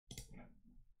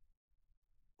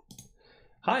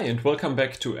Hi and welcome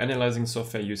back to Analyzing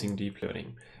Software Using Deep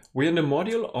Learning. We're in the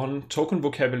module on token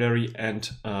vocabulary and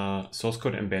source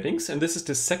code embeddings, and this is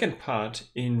the second part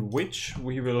in which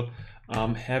we will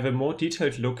have a more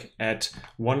detailed look at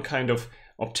one kind of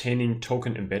obtaining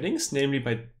token embeddings, namely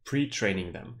by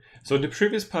pre-training them. So in the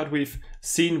previous part we've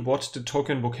seen what the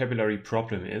token vocabulary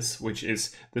problem is, which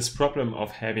is this problem of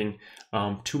having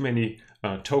too many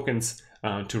tokens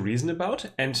to reason about.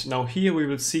 And now here we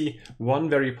will see one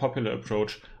very popular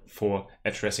approach for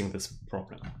addressing this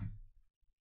problem.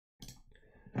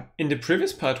 In the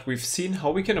previous part, we've seen how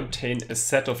we can obtain a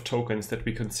set of tokens that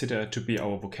we consider to be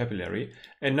our vocabulary.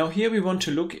 And now here we want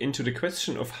to look into the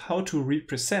question of how to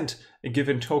represent a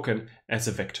given token as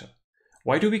a vector.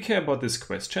 Why do we care about this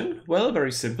question? Well,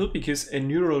 very simple, because a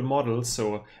neural model,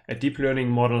 so a deep learning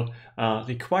model,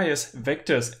 requires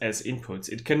vectors as inputs.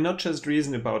 It cannot just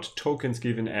reason about tokens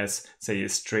given as, say, a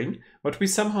string, but we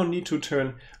somehow need to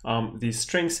turn these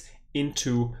strings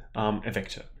into a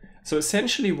vector. So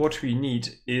essentially what we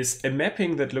need is a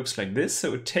mapping that looks like this.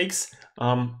 So it takes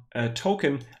a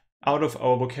token out of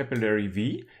our vocabulary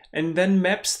V and then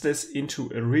maps this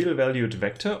into a real valued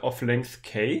vector of length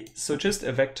k. So just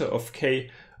a vector of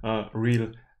k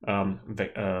real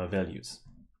values.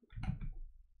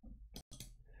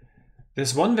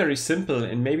 There's one very simple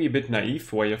and maybe a bit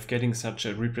naive way of getting such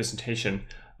a representation,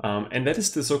 and that is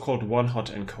the so-called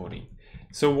one-hot encoding.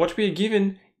 So what we are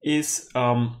given is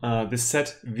the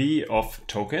set V of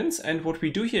tokens, and what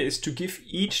we do here is to give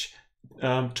each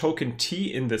token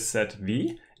T in the set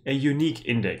V a unique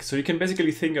index. So you can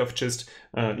basically think of just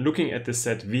looking at the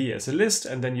set V as a list,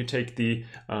 and then you take the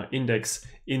index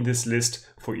in this list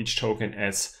for each token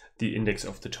as the index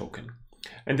of the token.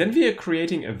 And then we are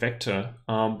creating a vector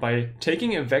by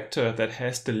taking a vector that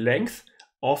has the length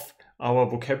of our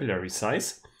vocabulary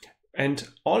size, and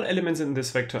all elements in this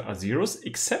vector are zeros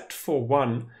except for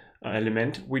one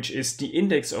element, which is the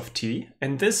index of T,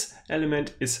 and this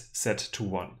element is set to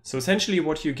 1. So essentially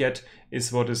what you get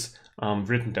is what is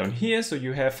written down here. So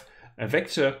you have a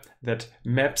vector that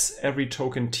maps every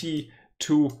token T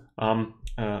to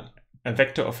a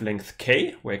vector of length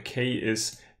k, where k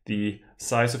is the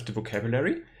size of the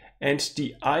vocabulary, and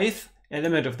the ith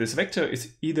element of this vector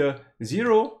is either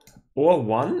 0 or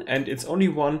 1, and it's only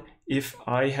 1 if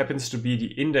I happens to be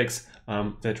the index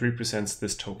that represents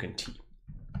this token T.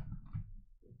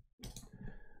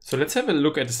 So let's have a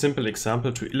look at a simple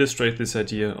example to illustrate this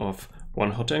idea of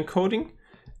one-hot encoding.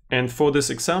 And for this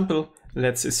example,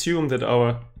 let's assume that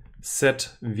our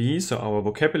set V, so our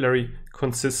vocabulary,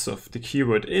 consists of the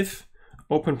keyword if,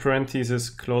 open parentheses,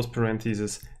 close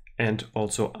parentheses, and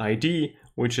also ID,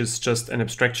 which is just an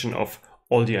abstraction of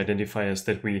all the identifiers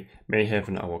that we may have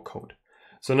in our code.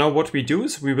 So now what we do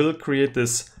is we will create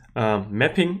this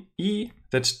mapping E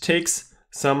that takes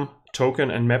some token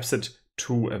and maps it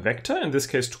to a vector, in this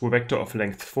case to a vector of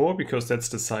length 4, because that's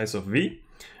the size of V.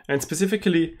 And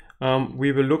specifically,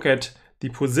 we will look at the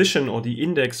position or the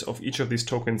index of each of these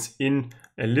tokens in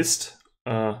a list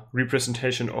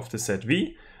representation of the set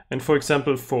V. And for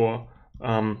example, for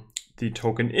the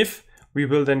token if, we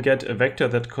will then get a vector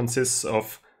that consists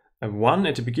of a 1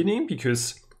 at the beginning,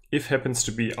 because if happens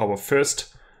to be our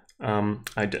first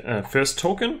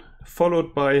token,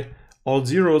 followed by all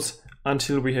zeros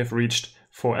until we have reached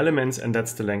 4 elements, and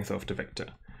that's the length of the vector.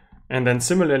 And then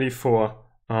similarly for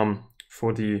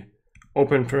the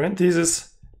open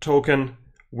parentheses token,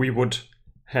 we would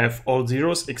have all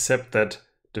zeros except that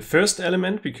the first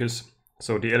element, because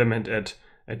so the element at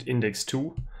index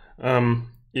 2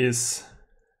 is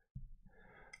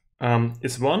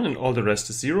 1 and all the rest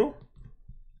is 0.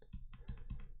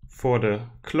 For the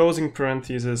closing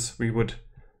parentheses, we would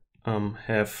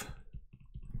have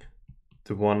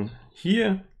the 1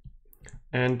 here,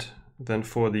 and then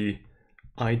for the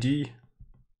ID,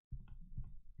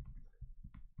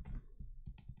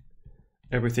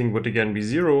 everything would again be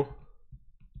 0,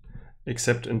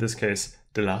 except in this case,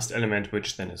 the last element,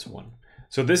 which then is 1.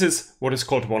 So this is what is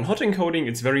called one-hot encoding.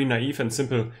 It's very naive and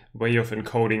simple way of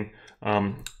encoding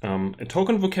a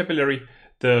token vocabulary.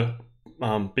 The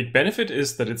big benefit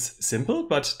is that it's simple,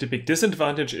 but the big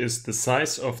disadvantage is the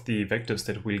size of the vectors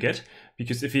that we'll get,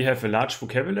 because if we have a large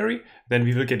vocabulary, then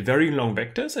we will get very long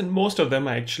vectors, and most of them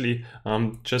are actually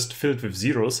just filled with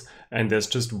zeros, and there's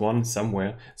just one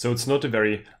somewhere. So it's not a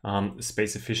very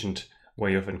space efficient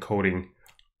way of encoding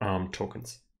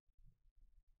tokens.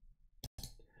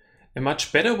 A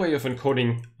much better way of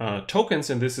encoding tokens,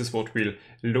 and this is what we'll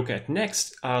look at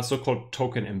next, are so-called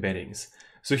token embeddings.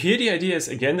 So here the idea is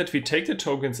again that we take the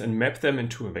tokens and map them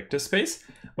into a vector space,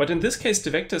 but in this case the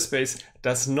vector space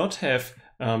does not have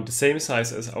the same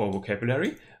size as our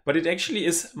vocabulary, but it actually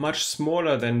is much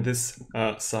smaller than this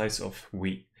size of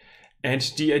V. And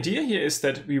the idea here is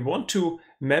that we want to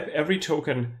map every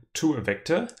token to a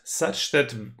vector such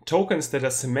that tokens that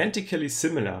are semantically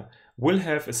similar will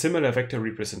have a similar vector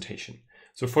representation.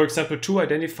 So for example, two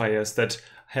identifiers that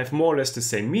have more or less the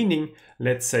same meaning,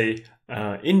 let's say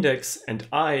index and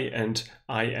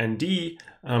IND,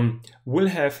 will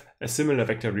have a similar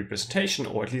vector representation,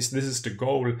 or at least this is the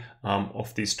goal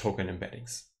of these token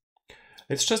embeddings.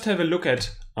 Let's just have a look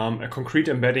at a concrete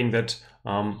embedding that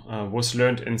was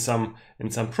learned in some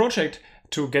project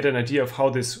to get an idea of how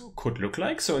this could look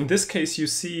like. So in this case, you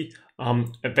see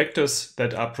vectors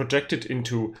that are projected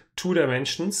into 2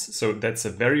 dimensions. So that's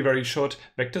a very, very short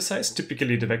vector size.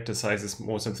 Typically, the vector size is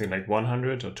more something like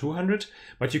 100 or 200,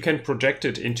 but you can project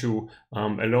it into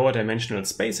a lower dimensional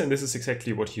space. And this is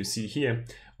exactly what you see here,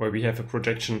 where we have a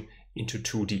projection into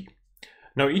 2D.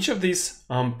 Now, each of these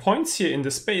points here in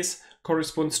the space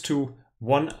corresponds to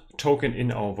one token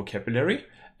in our vocabulary.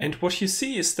 And what you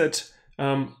see is that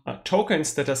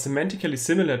tokens that are semantically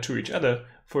similar to each other,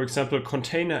 for example,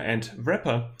 container and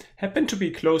wrapper, happen to be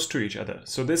close to each other.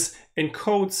 So this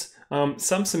encodes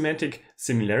some semantic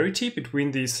similarity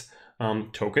between these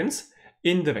tokens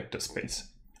in the vector space.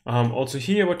 Also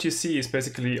here, what you see is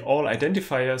basically all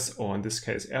identifiers, or in this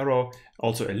case arrow,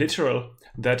 also a literal,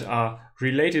 that are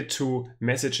related to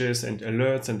messages and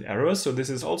alerts and errors. So this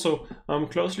is also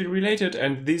closely related,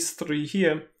 and these 3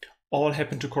 here all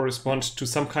happen to correspond to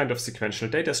some kind of sequential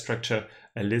data structure,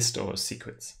 a list or a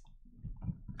sequence.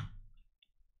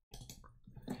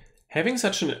 Having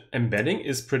such an embedding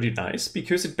is pretty nice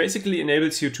because it basically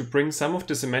enables you to bring some of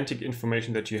the semantic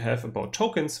information that you have about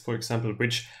tokens, for example,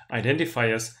 which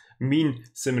identifiers mean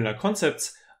similar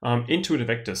concepts, into the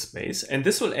vector space. And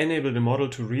this will enable the model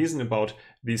to reason about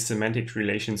these semantic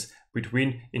relations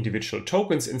between individual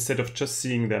tokens instead of just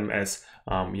seeing them as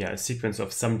a sequence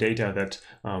of some data that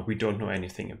we don't know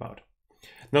anything about.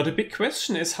 Now, the big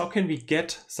question is, how can we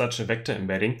get such a vector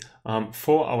embedding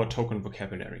for our token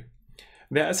vocabulary?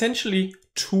 There are essentially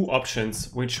 2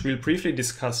 options, which we'll briefly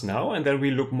discuss now, and then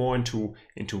we'll look more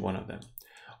into one of them.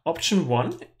 Option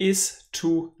 1 is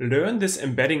to learn this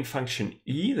embedding function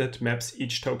E that maps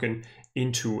each token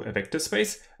into a vector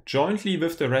space jointly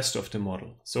with the rest of the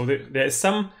model. So there is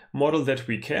some model that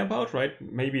we care about, right?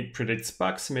 Maybe it predicts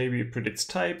bugs, maybe it predicts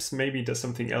types, maybe it does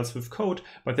something else with code,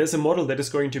 but there's a model that is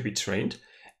going to be trained.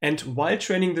 And while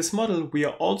training this model, we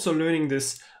are also learning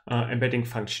this embedding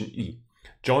function E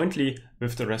jointly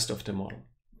with the rest of the model.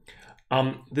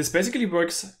 This basically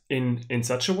works in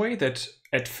such a way that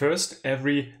at first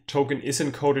every token is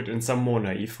encoded in some more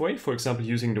naive way, for example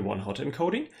using the one-hot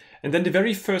encoding. And then the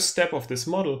very first step of this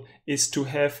model is to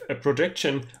have a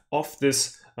projection of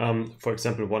this, for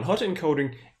example, one-hot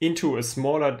encoding into a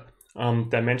smaller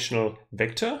dimensional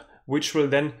vector, which will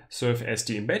then serve as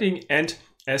the embedding. And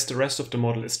as the rest of the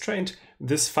model is trained,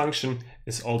 this function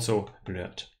is also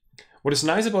learned. What is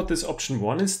nice about this option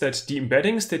 1 is that the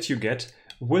embeddings that you get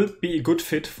will be a good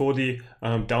fit for the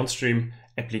downstream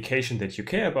application that you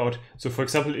care about. So for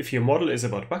example, if your model is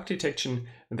about bug detection,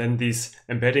 then these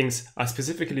embeddings are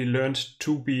specifically learned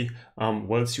to be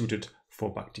well suited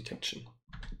for bug detection.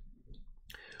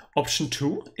 Option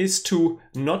 2 is to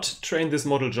not train this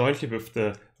model jointly with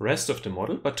the rest of the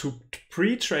model, but to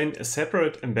pre-train a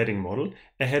separate embedding model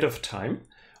ahead of time,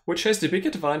 which has the big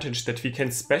advantage that we can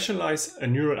specialize a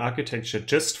neural architecture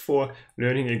just for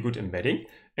learning a good embedding.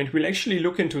 And we'll actually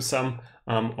look into some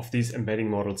of these embedding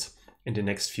models in the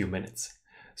next few minutes.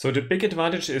 So the big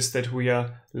advantage is that we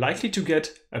are likely to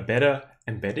get a better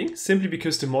embedding simply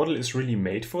because the model is really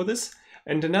made for this.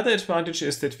 And another advantage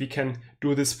is that we can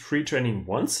do this pre-training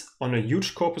once on a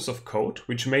huge corpus of code,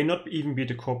 which may not even be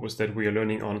the corpus that we are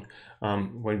learning on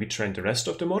when we train the rest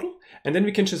of the model. And then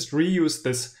we can just reuse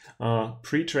this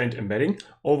pre-trained embedding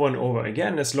over and over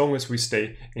again, as long as we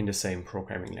stay in the same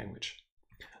programming language.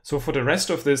 So for the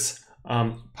rest of this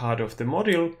part of the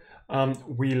module,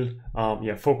 we'll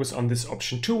focus on this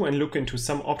option 2 and look into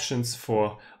some options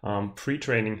for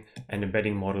pre-training an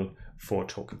embedding model for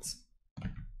tokens.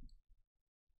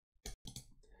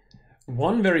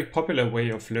 One very popular way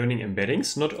of learning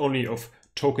embeddings, not only of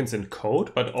tokens in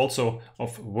code, but also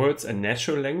of words and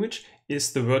natural language,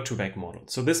 is the word-to-vec model.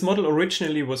 So this model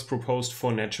originally was proposed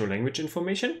for natural language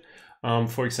information,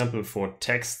 for example, for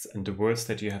texts and the words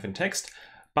that you have in text,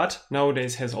 but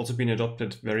nowadays has also been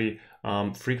adopted very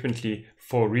frequently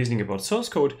for reasoning about source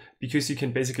code, because you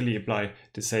can basically apply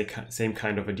the same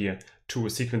kind of idea to a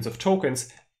sequence of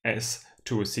tokens as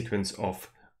to a sequence of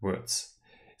words.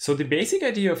 So the basic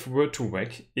idea of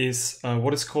Word2Vec is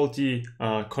what is called the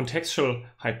contextual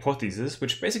hypothesis,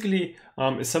 which basically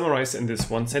is summarized in this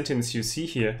one sentence you see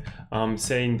here,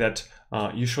 saying that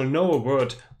you shall know a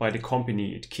word by the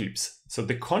company it keeps. So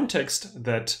the context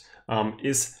that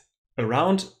is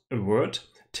around a word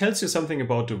tells you something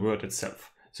about the word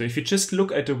itself. So if you just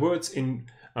look at the words in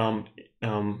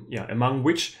among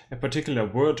which a particular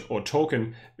word or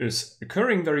token is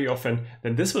occurring very often,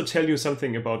 then this will tell you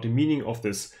something about the meaning of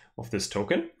this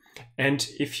token. And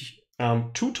if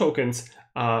two tokens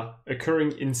are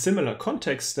occurring in similar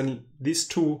contexts, then these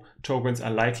two tokens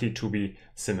are likely to be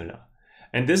similar.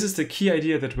 And this is the key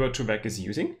idea that Word2Vec is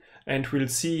using. And we'll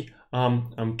see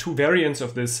two variants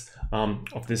of this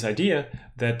idea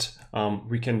that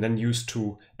we can then use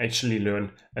to actually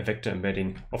learn a vector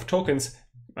embedding of tokens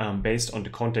based on the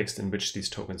context in which these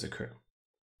tokens occur.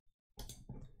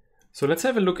 So let's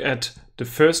have a look at the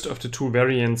first of the two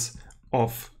variants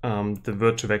of the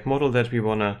Word2Vec model that we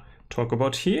want to talk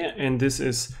about here, and this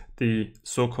is the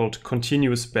so-called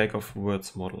continuous bag of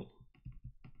words model.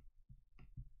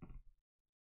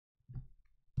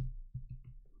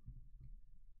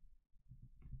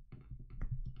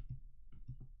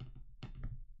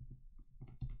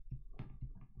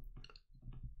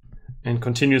 And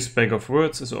continuous bag of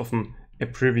words is often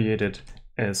abbreviated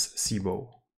as CBO.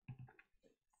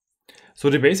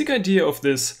 So the basic idea of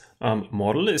this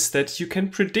model is that you can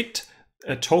predict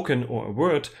a token or a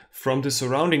word from the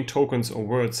surrounding tokens or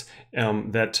words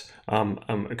that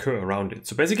occur around it.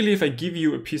 So basically, if I give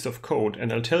you a piece of code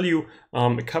and I'll tell you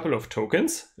a couple of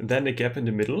tokens, then a gap in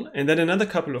the middle, and then another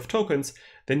couple of tokens,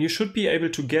 then you should be able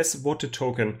to guess what the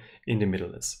token in the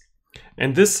middle is.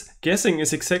 And this guessing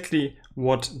is exactly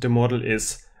what the model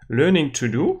is learning to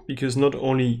do, because not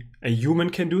only a human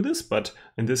can do this, but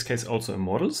in this case also a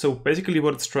model. So basically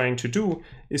what it's trying to do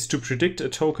is to predict a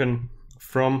token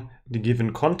from the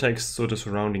given context, so the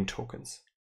surrounding tokens.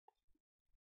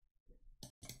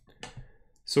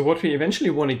 So what we eventually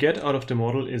want to get out of the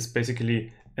model is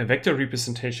basically a vector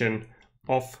representation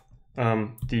of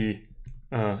the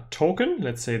token.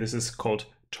 Let's say this is called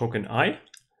token I.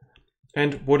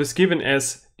 And what is given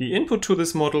as the input to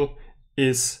this model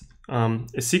is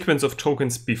a sequence of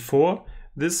tokens before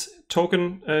this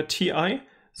token ti.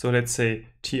 So let's say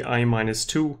ti minus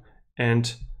 2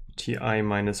 and ti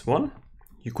minus 1.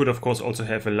 You could, of course, also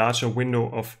have a larger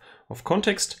window of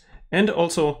context, and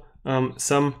also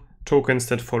some tokens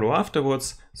that follow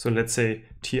afterwards. So let's say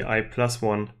ti plus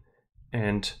 1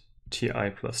 and ti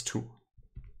plus 2.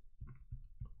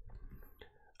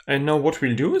 And now what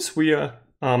we'll do is we are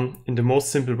in the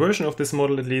most simple version of this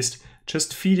model, at least,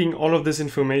 just feeding all of this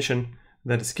information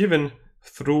that is given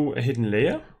through a hidden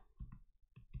layer.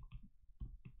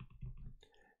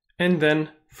 And then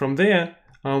from there,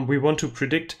 we want to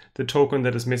predict the token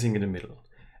that is missing in the middle.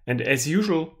 And as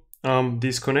usual,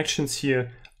 these connections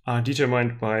here are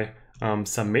determined by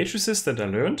some matrices that are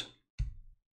learned.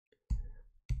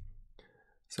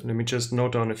 So let me just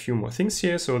note down a few more things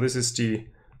here. So this is the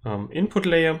input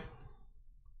layer.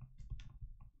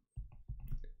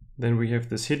 Then we have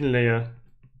this hidden layer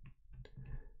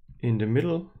in the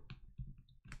middle.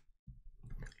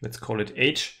 Let's call it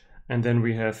H. And then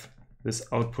we have this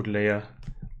output layer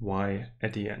Y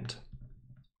at the end.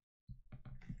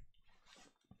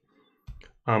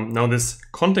 Now this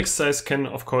context size can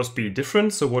of course be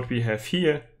different. So what we have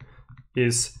here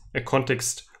is a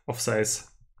context of size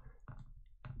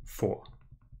 4.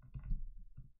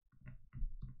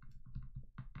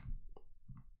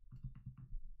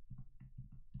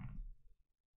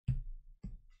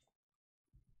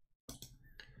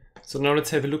 So now let's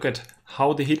have a look at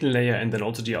how the hidden layer and then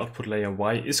also the output layer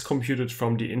Y is computed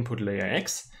from the input layer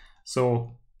X.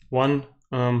 So one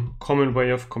common way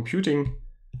of computing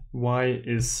Y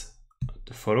is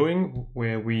the following,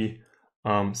 where we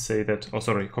say that,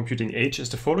 computing H is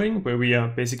the following, where we are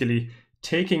basically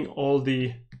taking all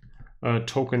the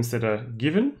tokens that are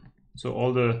given. So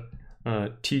all the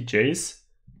TJs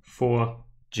for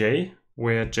J,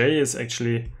 where J is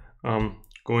actually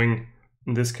going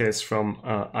in this case from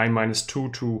I minus 2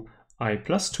 to I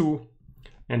plus 2,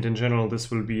 and in general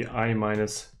this will be I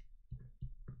minus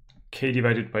k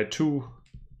divided by 2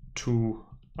 to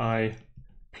I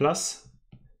plus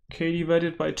k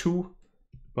divided by 2,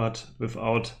 but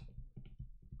without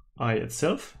I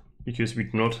itself, because we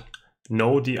do not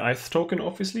know the ith token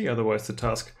obviously, otherwise the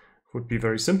task would be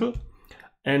very simple.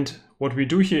 And what we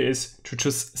do here is to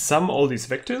just sum all these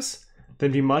vectors,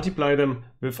 then we multiply them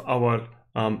with our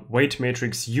weight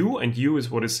matrix U, and U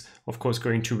is what is of course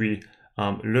going to be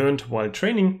learned while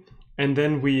training, and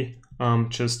then we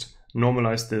just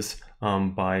normalize this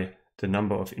by the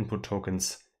number of input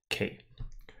tokens k.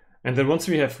 And then once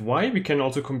we have y, we can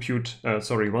also compute,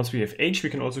 once we have h, we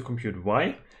can also compute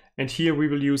y. And here we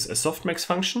will use a softmax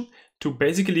function to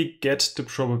basically get the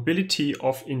probability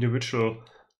of individual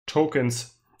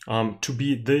tokens to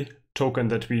be the token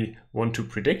that we want to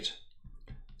predict.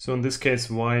 So in this case,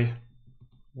 y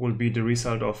will be the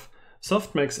result of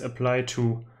softmax applied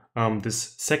to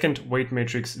this second weight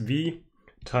matrix V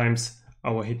times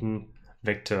our hidden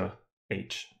vector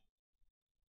H.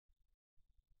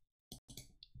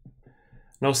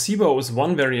 Now SIBO is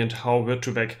one variant how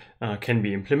Virtuvec can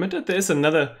be implemented. There is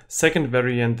another second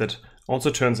variant that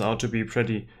also turns out to be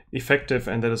pretty effective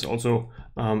and that is also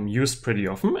used pretty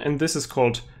often, and this is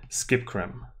called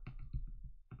skipgram.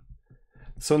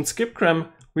 So in skipgram,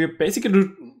 we are basically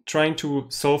trying to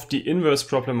solve the inverse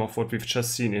problem of what we've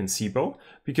just seen in SIBO,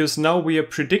 because now we are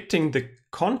predicting the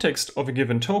context of a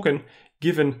given token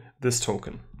given this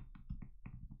token.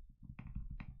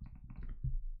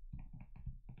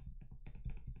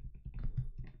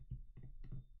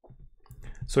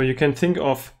 So you can think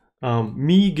of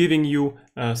me giving you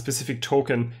a specific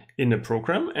token in a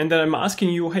program, and then I'm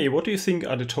asking you, hey, what do you think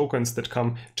are the tokens that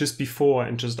come just before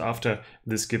and just after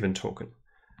this given token?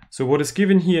 So what is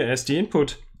given here as the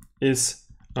input is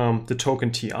the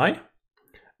token ti,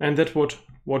 and that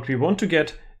what we want to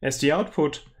get as the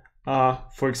output are,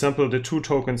 for example, the two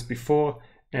tokens before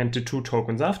and the two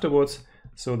tokens afterwards.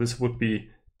 So this would be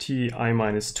ti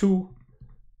minus 2,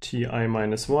 ti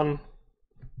minus 1,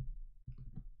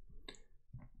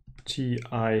 ti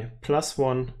plus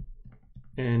 1,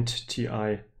 and ti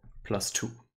plus 2.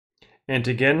 And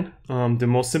again, the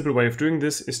most simple way of doing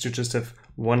this is to just have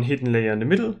one hidden layer in the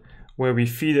middle where we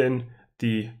feed in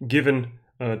the given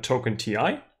token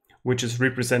ti, which is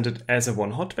represented as a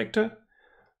one-hot vector.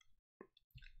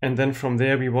 And then from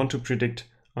there we want to predict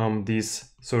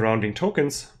these surrounding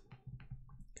tokens.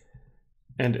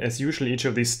 And as usual, each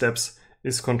of these steps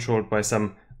is controlled by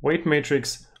some weight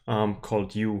matrix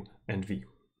called U and V.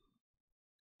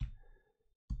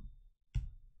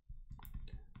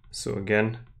 So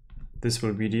again, this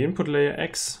will be the input layer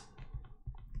X.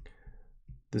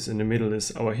 This in the middle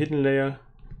is our hidden layer.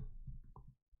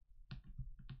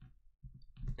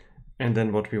 And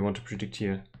then what we want to predict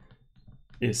here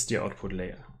is the output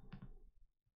layer.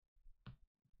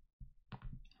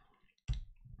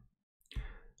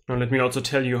 Now let me also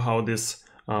tell you how these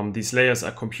layers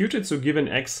are computed. So given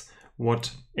X,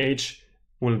 what H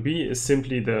will be is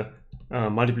simply the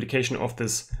multiplication of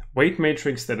this weight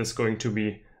matrix that is going to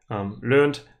be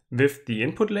learned with the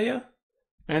input layer.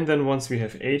 And then once we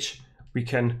have H, we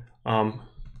can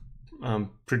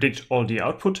predict all the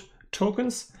output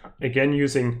tokens, again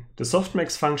using the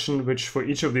softmax function, which for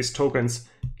each of these tokens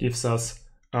gives us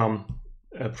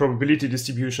a probability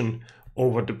distribution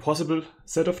over the possible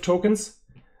set of tokens.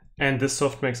 And this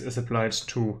softmax is applied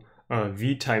to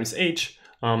V times H.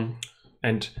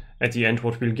 And at the end,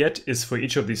 what we'll get is for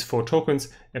each of these four tokens,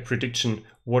 a prediction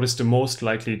what is the most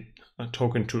likely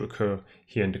token to occur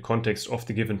here in the context of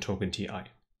the given token ti.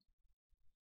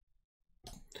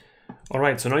 All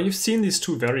right, so now you've seen these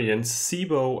two variants,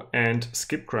 SIBO and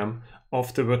skipgram,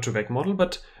 of the Virtuvec model,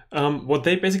 but what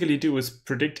they basically do is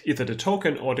predict either the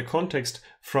token or the context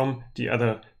from the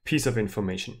other piece of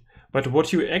information. But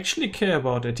what you actually care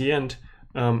about at the end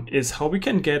is how we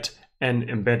can get an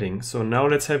embedding. So now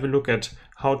let's have a look at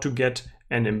how to get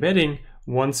an embedding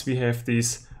once we have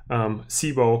these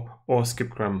SIBO or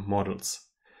skipgram models.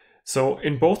 So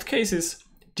in both cases,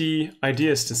 the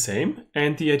idea is the same.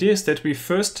 And the idea is that we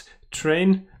first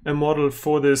train a model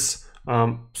for this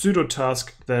pseudo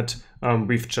task that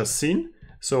we've just seen.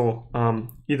 So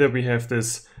either we have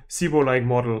this SIBO-like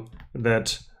model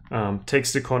that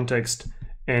takes the context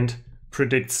and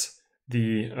predicts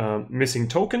the missing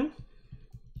token,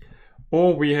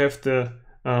 or we have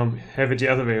it the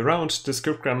other way around, the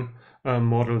skipgram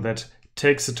model that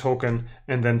takes a token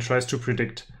and then tries to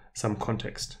predict some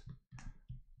context.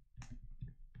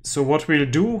 So what we'll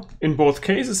do in both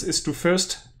cases is to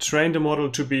first train the model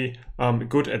to be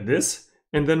good at this,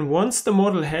 and then once the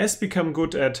model has become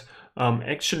good at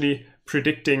actually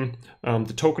predicting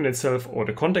the token itself or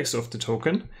the context of the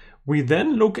token, we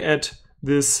then look at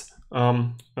this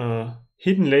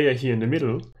hidden layer here in the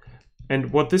middle.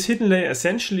 And what this hidden layer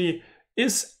essentially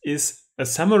is a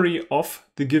summary of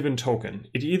the given token.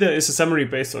 It either is a summary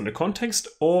based on the context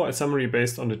or a summary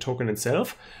based on the token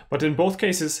itself. But in both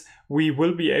cases, we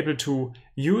will be able to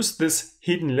use this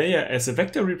hidden layer as a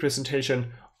vector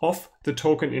representation of the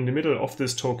token in the middle of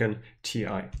this token ti.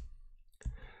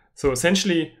 So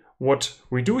essentially what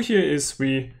we do here is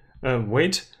we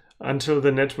wait until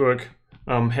the network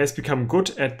has become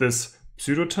good at this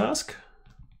pseudo task.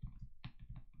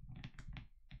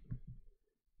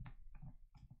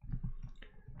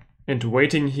 And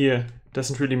waiting here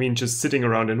doesn't really mean just sitting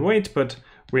around and wait, but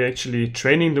we're actually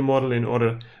training the model in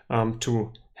order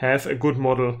to have a good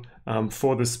model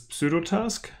for this pseudo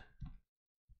task.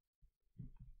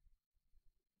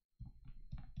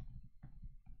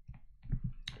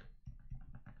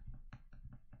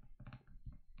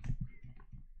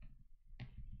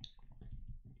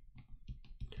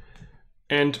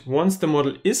 And once the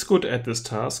model is good at this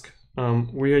task,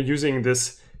 we are using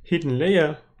this hidden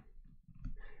layer,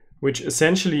 which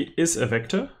essentially is a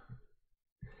vector.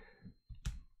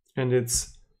 And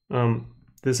it's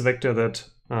this vector that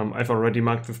I've already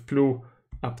marked with blue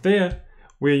up there.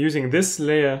 We're using this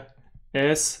layer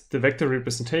as the vector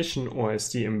representation, or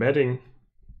as the embedding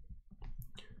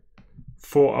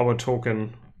for our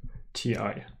token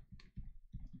TI.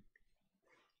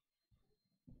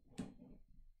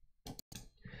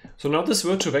 So now this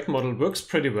Word2Vec model works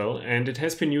pretty well, and it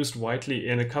has been used widely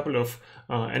in a couple of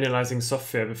analyzing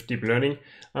software with deep learning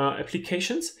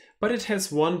applications, but it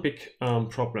has one big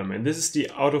problem, and this is the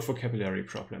auto-vocabulary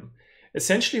problem.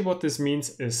 Essentially what this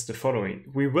means is the following.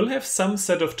 We will have some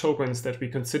set of tokens that we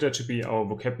consider to be our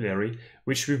vocabulary,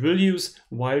 which we will use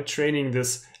while training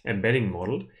this embedding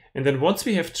model. And then once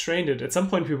we have trained it, at some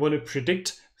point we want to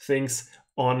predict things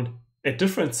on a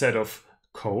different set of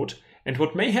code. And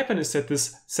what may happen is that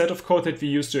this set of code that we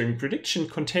use during prediction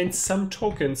contains some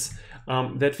tokens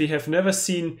that we have never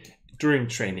seen during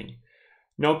training.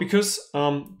 Now, because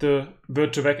the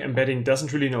Word2Vec embedding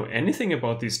doesn't really know anything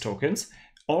about these tokens,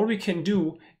 all we can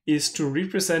do is to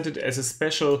represent it as a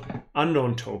special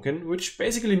unknown token, which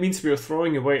basically means we are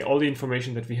throwing away all the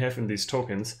information that we have in these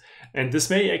tokens. And this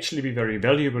may actually be very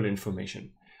valuable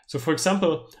information. So for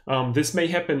example, this may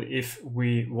happen if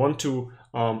we want to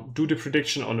do the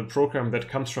prediction on a program that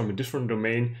comes from a different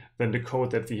domain than the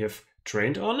code that we have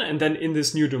trained on. And then in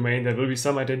this new domain, there will be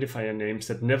some identifier names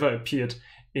that never appeared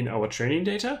in our training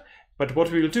data. But what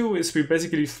we'll do is we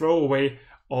basically throw away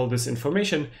all this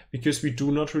information because we do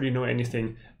not really know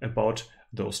anything about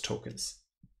those tokens.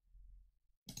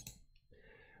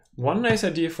 One nice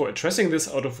idea for addressing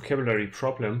this out-of-vocabulary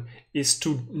problem is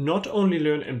to not only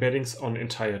learn embeddings on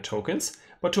entire tokens,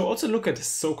 but to also look at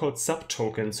so-called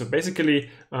subtokens, so basically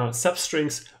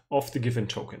substrings of the given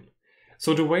token.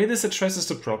 So the way this addresses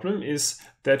the problem is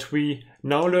that we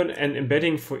now learn an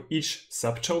embedding for each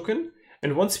subtoken,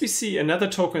 and once we see another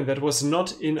token that was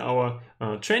not in our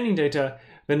training data,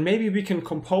 then maybe we can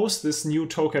compose this new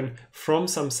token from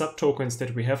some subtokens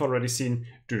that we have already seen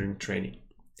during training.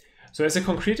 So as a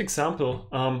concrete example,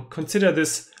 consider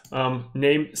this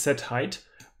name setHeight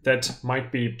that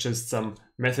might be just some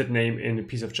method name in a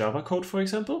piece of Java code, for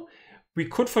example. We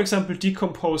could, for example,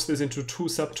 decompose this into two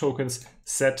subtokens,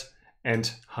 set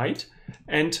and height.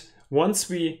 And once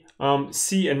we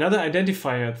see another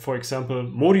identifier, for example,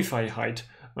 modify height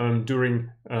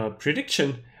during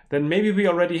prediction, then maybe we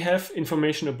already have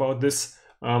information about this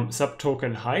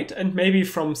subtoken height, and maybe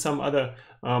from some other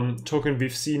token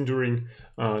we've seen during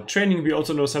training, we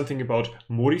also know something about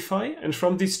modify. And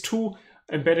from these two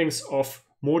embeddings of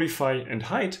modify and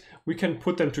height, we can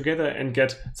put them together and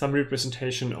get some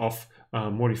representation of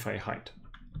modify height.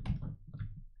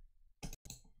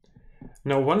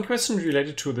 Now, one question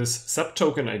related to this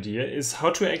subtoken idea is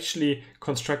how to actually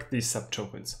construct these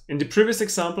subtokens. In the previous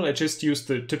example, I just used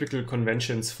the typical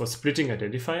conventions for splitting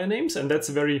identifier names, and that's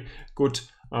a very good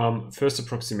first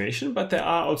approximation, but there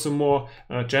are also more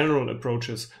general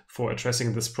approaches for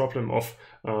addressing this problem of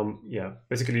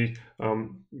basically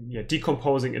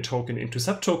decomposing a token into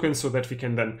subtokens so that we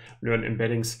can then learn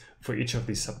embeddings for each of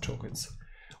these subtokens.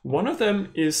 One of them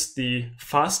is the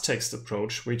fast text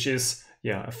approach, which is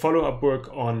a follow-up work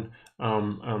on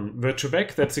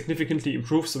Word2Vec that significantly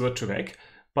improves Word2Vec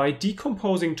by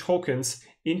decomposing tokens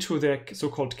into their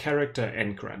so-called character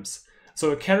n-grams. So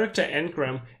a character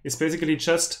n-gram is basically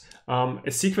just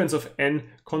a sequence of n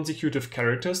consecutive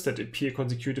characters that appear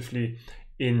consecutively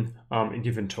in a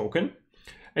given token.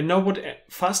 And now what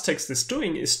fast text is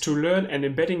doing is to learn an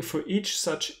embedding for each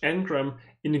such n-gram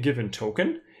in a given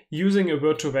token using a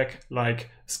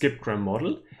Word2Vec-like skipgram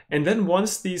model. And then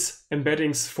once these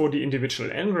embeddings for the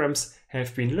individual n-grams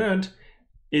have been learned,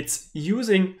 it's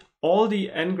using all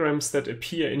the n-grams that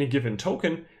appear in a given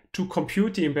token to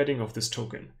compute the embedding of this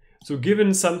token. So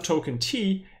given some token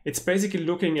t, it's basically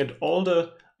looking at all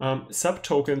the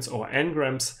subtokens or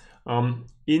n-grams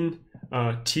in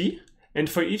t. And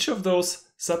for each of those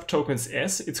subtokens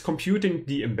s, it's computing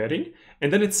the embedding.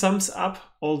 And then it sums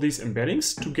up all these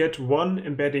embeddings to get one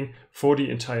embedding for the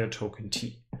entire token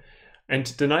t. And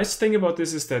the nice thing about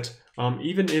this is that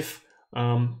even if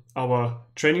our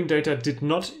training data did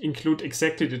not include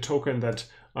exactly the token that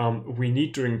we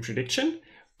need during prediction,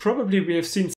 probably we have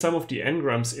seen some of the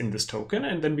n-grams in this token,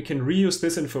 and then we can reuse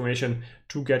this information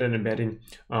to get an embedding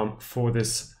for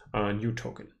this new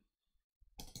token.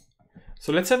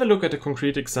 So let's have a look at a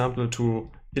concrete example to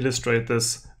illustrate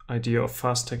this idea of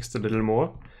fast text a little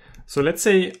more. So let's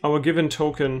say our given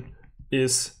token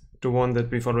is the one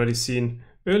that we've already seen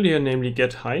earlier, namely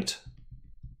get height.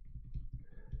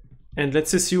 And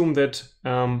let's assume that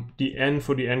the n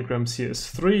for the n-grams here is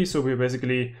 3. So we're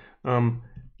basically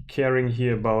caring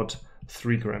here about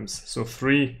 3 grams. So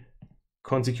 3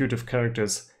 consecutive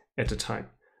characters at a time.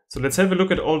 So let's have a look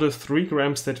at all the 3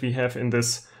 grams that we have in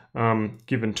this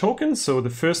given token. So the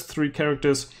first 3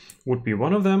 characters would be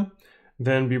one of them.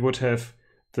 Then we would have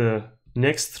the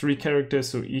next 3 characters,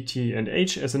 so ET and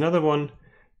H as another one,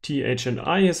 TH and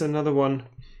I as another one.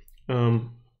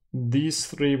 These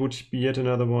 3 would be yet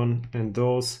another one, and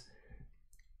those.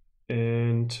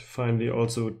 And finally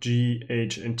also G,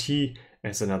 H, and T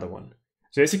as another one.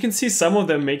 So as you can see, some of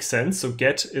them make sense. So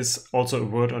get is also a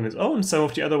word on its own. Some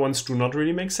of the other ones do not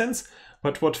really make sense.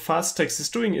 But what fast text is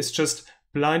doing is just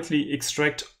blindly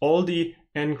extract all the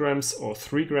n-grams, or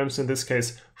 3 grams in this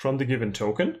case, from the given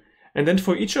token. And then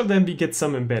for each of them, we get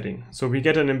some embedding. So we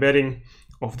get an embedding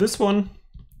of this one,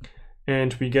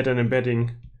 and we get an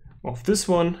embedding of this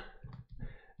one,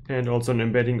 and also an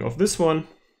embedding of this one,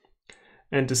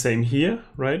 and the same here,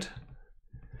 right?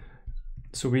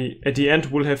 So we, at the end,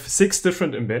 will have 6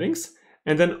 different embeddings,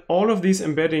 and then all of these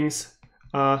embeddings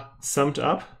are summed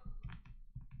up.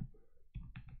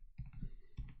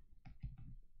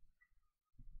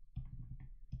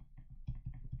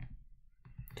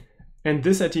 And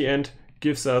this at the end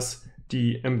gives us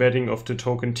the embedding of the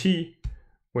token T,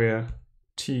 where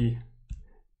T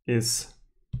is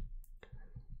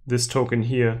this token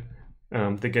here,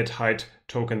 the get height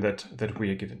token that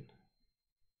we are given.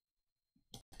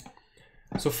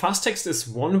 So fast text is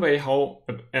one way how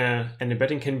an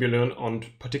embedding can be learned on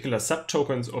particular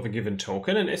subtokens of a given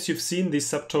token. And as you've seen, these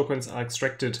subtokens are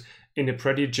extracted in a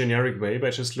pretty generic way by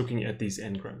just looking at these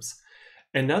n-grams.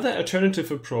 Another alternative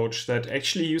approach that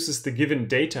actually uses the given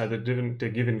data, the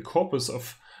given corpus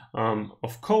of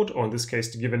code, or in this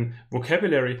case, the given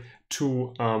vocabulary,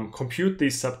 to compute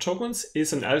these subtokens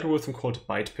is an algorithm called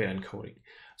byte pair encoding.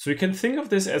 So you can think of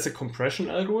this as a compression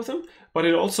algorithm, but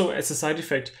it also, as a side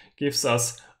effect, gives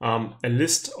us a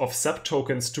list of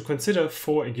subtokens to consider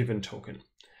for a given token.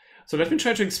 So let me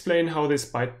try to explain how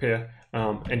this byte pair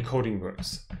encoding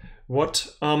works.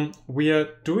 What we are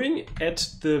doing at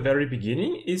the very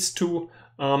beginning is to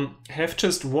have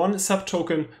just one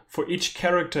subtoken for each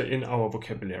character in our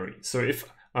vocabulary. So if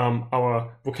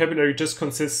our vocabulary just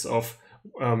consists of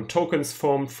tokens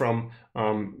formed from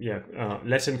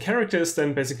Latin characters,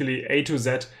 then basically A to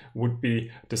Z would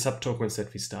be the subtokens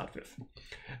that we start with.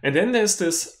 And then there's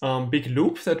this big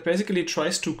loop that basically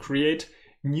tries to create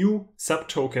new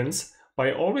subtokens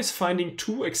by always finding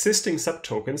 2 existing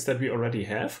subtokens that we already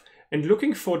have and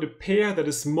looking for the pair that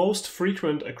is most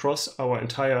frequent across our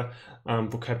entire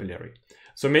vocabulary.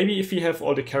 So maybe if we have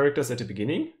all the characters at the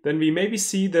beginning, then we maybe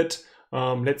see that,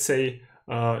 let's say,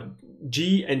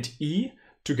 G and E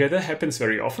together happens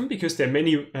very often because there are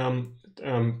many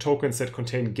tokens that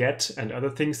contain get and other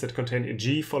things that contain a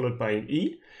G followed by an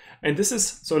E. And this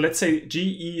is, so let's say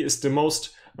GE is the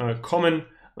most common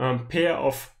pair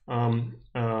of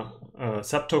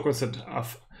subtokens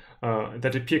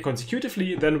that appear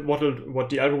consecutively. Then what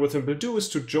the algorithm will do is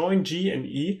to join G and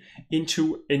E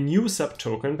into a new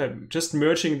subtoken by just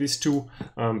merging these 2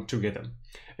 together.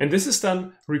 And this is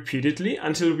done repeatedly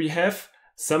until we have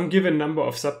some given number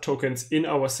of subtokens in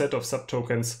our set of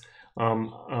subtokens,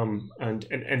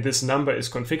 and this number is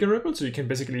configurable. So you can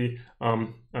basically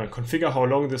configure how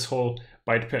long this whole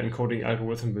byte pair encoding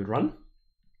algorithm will run.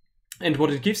 And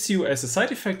what it gives you as a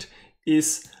side effect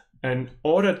is an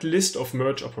ordered list of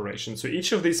merge operations. So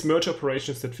each of these merge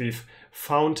operations that we've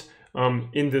found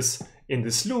in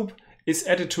this loop is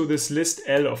added to this list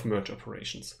L of merge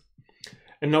operations.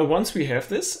 And now once we have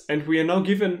this, and we are now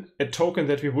given a token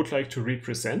that we would like to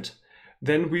represent,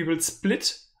 then we will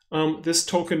split this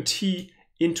token T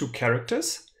into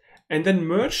characters, and then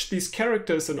merge these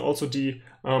characters and also the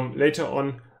later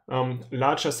on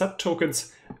larger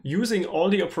subtokens using all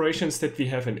the operations that we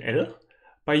have in L,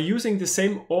 by using the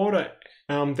same order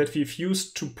that we've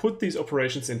used to put these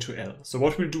operations into L. So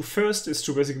what we'll do first is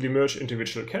to basically merge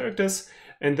individual characters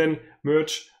and then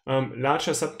merge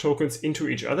larger subtokens into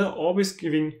each other, always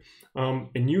giving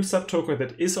a new subtoken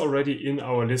that is already in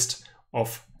our list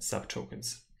of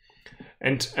subtokens.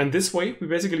 And this way, we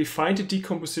basically find a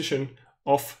decomposition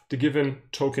of the given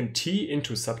token T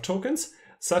into subtokens,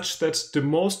 such that the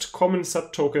most common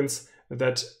subtokens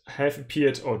that have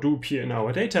appeared or do appear in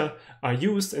our data are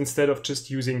used instead of just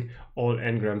using all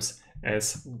n-grams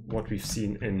as what we've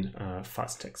seen in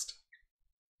fast text.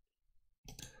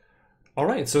 All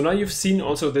right, so now you've seen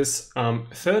also this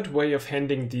third way of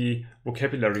handling the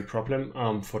vocabulary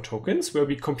problem for tokens, where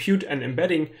we compute an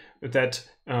embedding that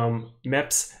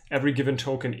maps every given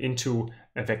token into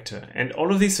a vector. And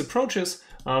all of these approaches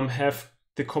have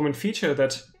the common feature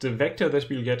that the vector that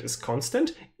we'll get is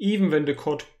constant, even when the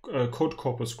code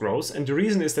corpus grows. And the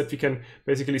reason is that we can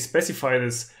basically specify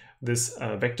this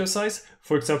vector size.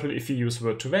 For example, if you use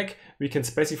word2vec, we can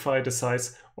specify the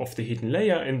size of the hidden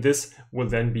layer, and this will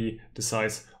then be the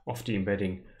size of the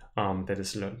embedding that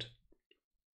is learned.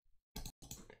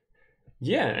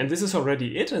 Yeah, and this is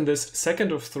already it in this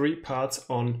second of 3 parts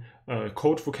on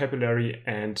code vocabulary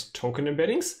and token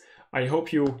embeddings. I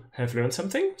hope you have learned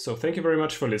something. So thank you very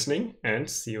much for listening, and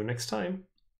see you next time.